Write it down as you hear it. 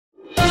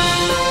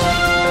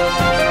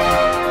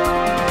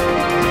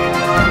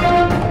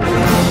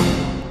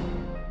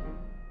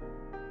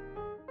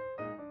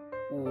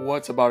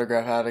What's up,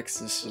 autograph addicts?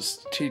 This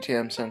is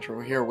TTM Central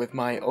here with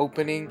my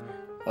opening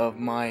of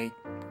my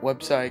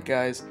website,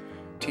 guys,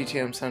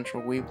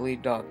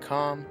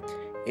 TTMCentralWeebly.com.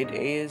 It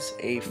is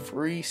a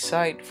free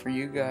site for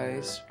you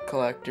guys,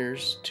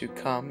 collectors, to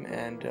come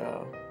and,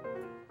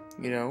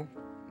 if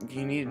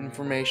you need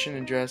information,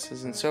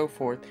 addresses, and so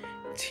forth,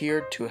 it's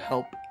here to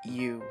help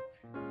you.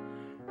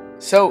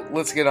 So,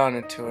 let's get on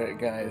into it,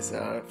 guys.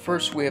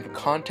 First, we have a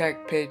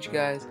contact page,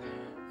 guys.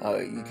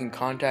 You can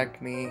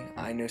contact me.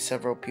 I know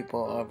several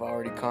people have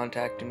already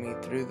contacted me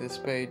through this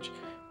page,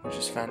 which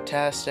is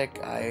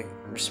fantastic. I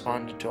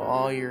responded to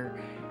all your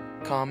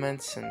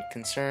comments and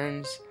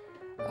concerns.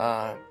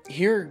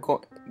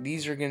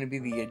 These are going to be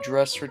the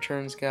address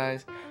returns,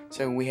 guys.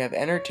 So we have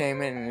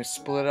entertainment, and it's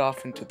split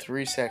off into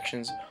three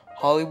sections: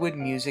 Hollywood,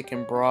 music,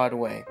 and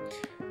Broadway.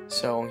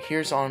 So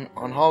here's on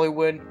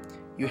Hollywood,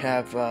 you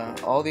have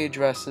all the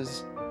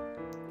addresses,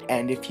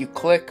 and if you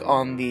click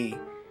on the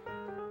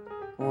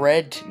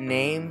red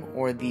name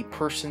or the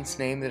person's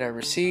name that I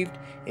received,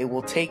 it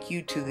will take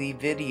you to the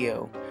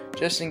video.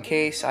 Just in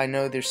case, I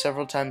know there's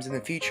several times in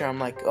the future I'm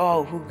like,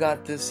 oh, who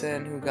got this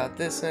in, who got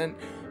this in?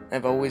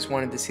 I've always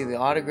wanted to see the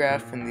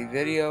autograph in the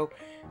video,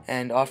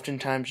 and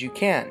oftentimes you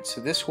can't.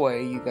 So this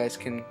way you guys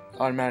can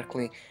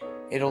automatically,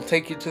 it'll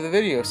take you to the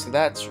video. So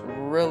that's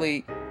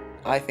really,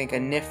 I think, a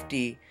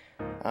nifty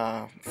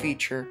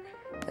feature.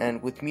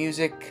 And with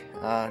music,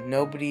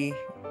 nobody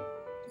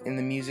in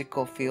the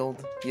musical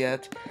field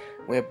yet.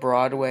 We have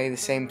Broadway, the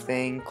same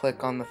thing.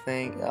 Click on the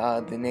thing,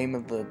 the name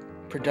of the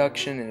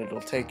production, and it'll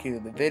take you to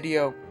the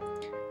video.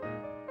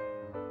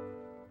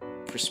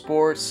 For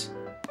sports,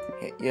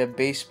 you have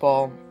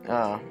baseball.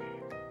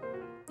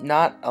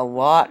 Not a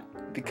lot,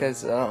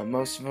 because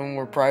most of them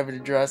were private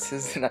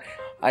addresses, and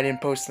I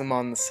didn't post them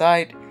on the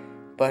site.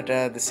 But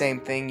the same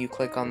thing, you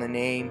click on the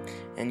name,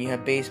 and you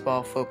have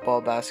baseball,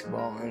 football,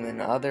 basketball, and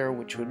then other,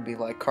 which would be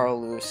like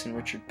Carl Lewis and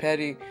Richard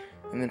Petty.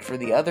 And then for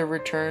the other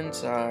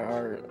returns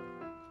are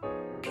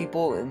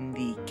people in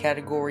the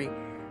category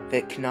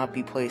that cannot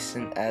be placed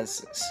in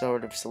as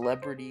sort of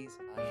celebrities.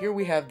 Here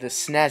we have the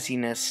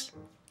snazziness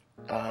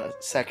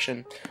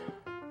section.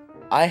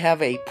 I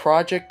have a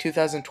project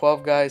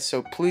 2012, guys,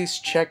 so please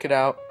check it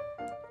out.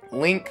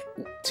 Link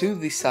to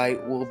the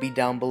site will be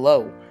down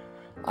below.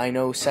 I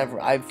know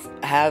I've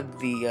had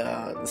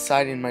the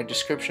site in my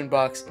description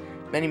box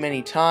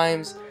many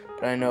times,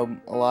 but I know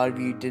a lot of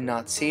you did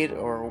not see it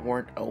or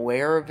weren't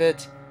aware of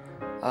it.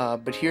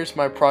 But here's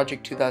my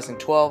project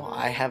 2012.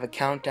 I have a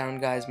countdown,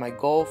 guys. My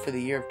goal for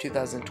the year of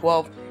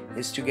 2012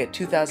 is to get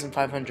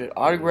 2,500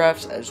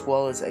 autographs, as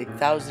well as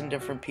 1,000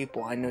 different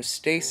people. I know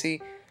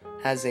Stacy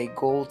has a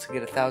goal to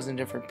get 1,000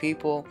 different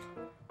people,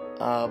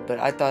 but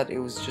I thought it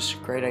was just a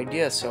great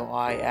idea, so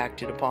I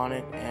acted upon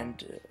it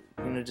and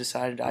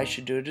decided I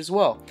should do it as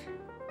well.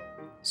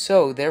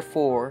 So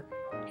therefore,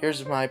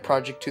 here's my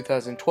project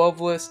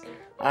 2012 list.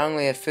 I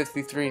only have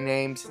 53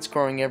 names. It's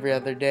growing every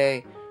other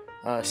day.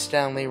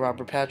 Stanley,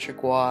 Robert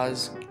Patrick,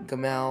 Waz,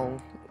 Gamel,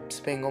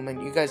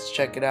 Spiegelman. You guys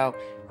check it out.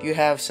 If you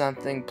have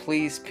something,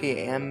 please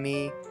PM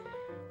me.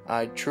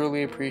 I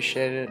truly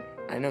appreciate it.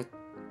 I know at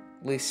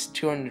least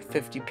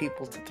 250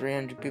 people to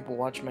 300 people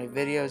watch my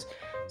videos,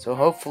 so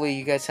hopefully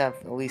you guys have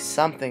at least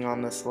something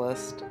on this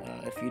list.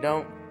 If you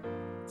don't,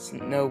 it's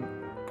no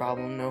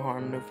problem, no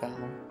harm, no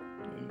foul.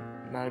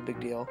 Not a big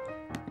deal.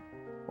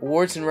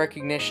 Awards and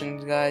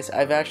recognitions, guys.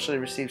 I've actually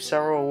received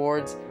several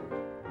awards,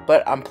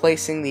 but I'm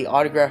placing the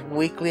Autograph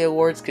Weekly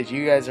Awards because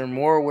you guys are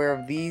more aware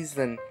of these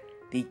than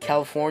the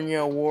California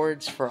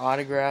Awards for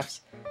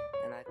autographs.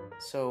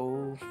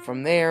 So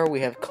from there, we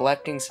have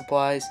collecting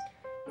supplies.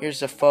 Here's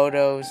the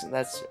photos.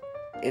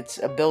 It's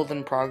a build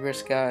in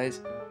progress,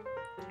 guys.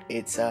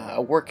 It's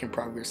a work in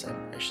progress, I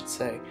should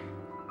say.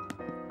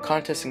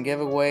 Contests and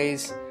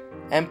giveaways.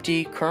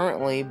 Empty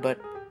currently, but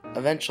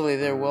eventually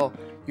there will.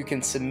 You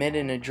can submit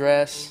an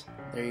address.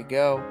 There you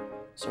go.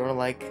 Sort of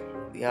like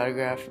the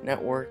Autograph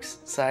Network's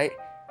site,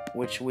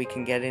 which we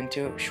can get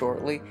into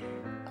shortly.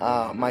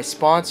 My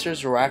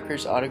sponsors,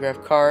 Rackers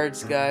Autograph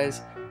Cards,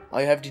 guys.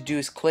 All you have to do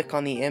is click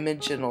on the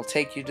image and it'll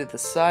take you to the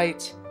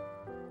site.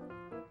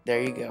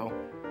 There you go.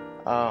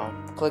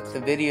 Click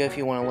the video if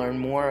you want to learn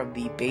more of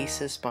the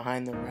basis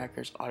behind the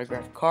Rackers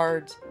Autograph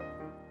Cards.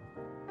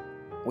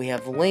 We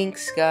have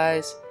links,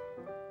 guys.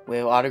 We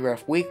have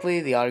Autograph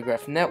Weekly, the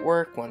Autograph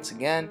Network, once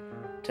again,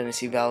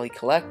 Tennessee Valley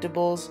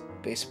Collectibles,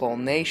 Baseball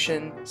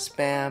Nation,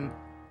 Spam,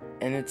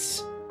 and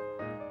it's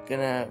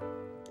gonna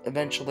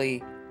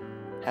eventually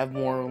have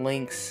more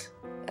links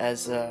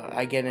as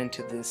I get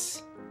into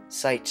this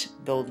site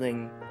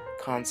building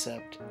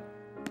concept.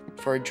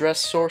 For address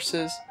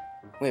sources,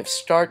 we have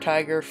Star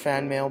Tiger,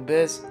 Fan Mail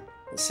Biz,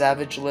 the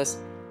Savage List,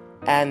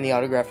 and the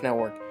Autograph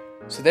Network.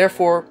 So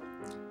therefore,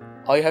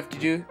 all you have to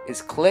do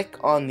is click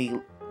on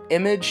the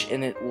image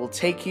and it will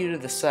take you to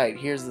the site.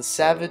 Here's the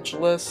Savage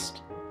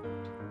List,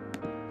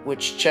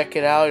 which, check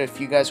it out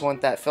if you guys want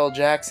that Phil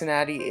Jackson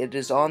Addy. It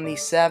is on the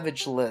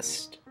Savage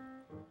List,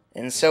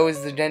 and so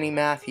is the Denny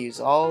Matthews.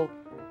 All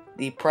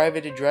the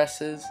private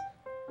addresses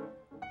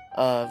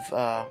of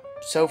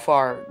so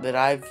far that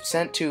I've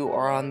sent to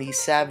are on the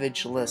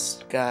Savage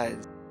list,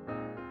 guys.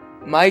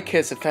 Mike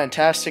has a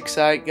fantastic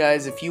site,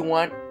 guys. If you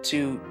want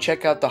to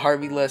check out the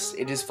Harvey list,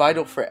 it is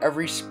vital for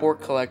every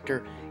sport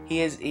collector.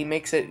 He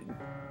makes it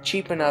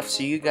cheap enough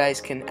so you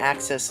guys can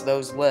access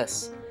those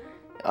lists.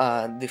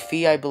 The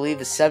fee, I believe,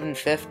 is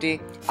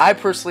 $7.50. I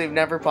personally have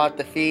never bought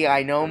the fee.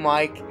 I know,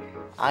 Mike.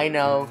 I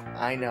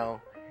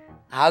know.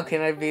 How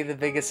can I be the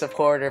biggest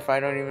supporter if I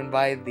don't even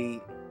buy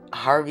the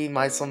Harvey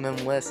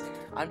Meiselman list?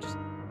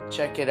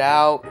 Check it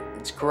out.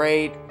 It's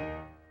great.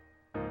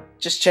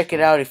 Just check it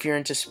out if you're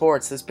into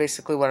sports. That's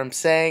basically what I'm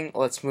saying.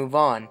 Let's move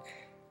on.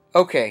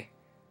 Okay.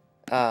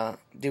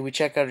 Did we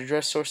check out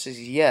address sources?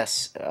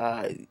 Yes.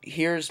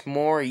 Here's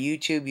more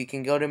YouTube. You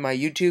can go to my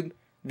YouTube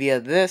via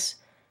this,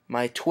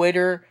 my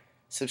Twitter,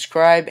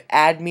 subscribe,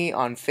 add me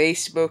on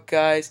Facebook,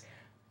 guys.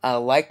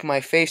 Like my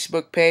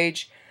Facebook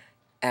page.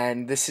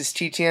 And this is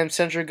TTM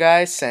Central,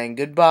 guys, saying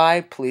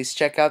goodbye. Please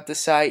check out the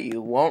site.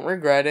 You won't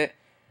regret it.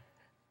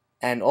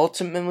 And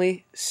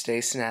ultimately, stay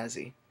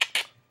snazzy.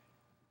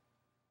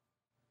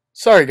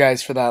 Sorry,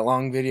 guys, for that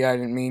long video. I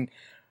didn't mean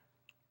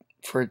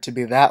for it to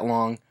be that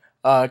long.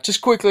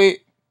 Just quickly,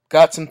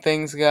 got some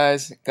things,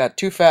 guys. Got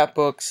 2 fat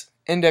books,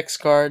 index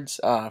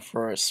cards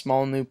for a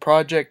small new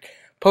project,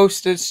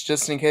 postage,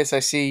 just in case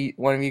I see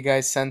one of you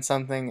guys send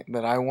something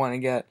that I want to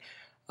get,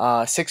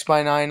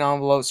 6x9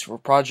 envelopes for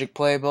Project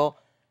Playable,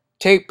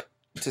 tape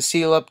to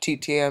seal up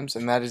TTMs,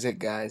 and that is it,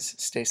 guys.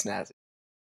 Stay snazzy.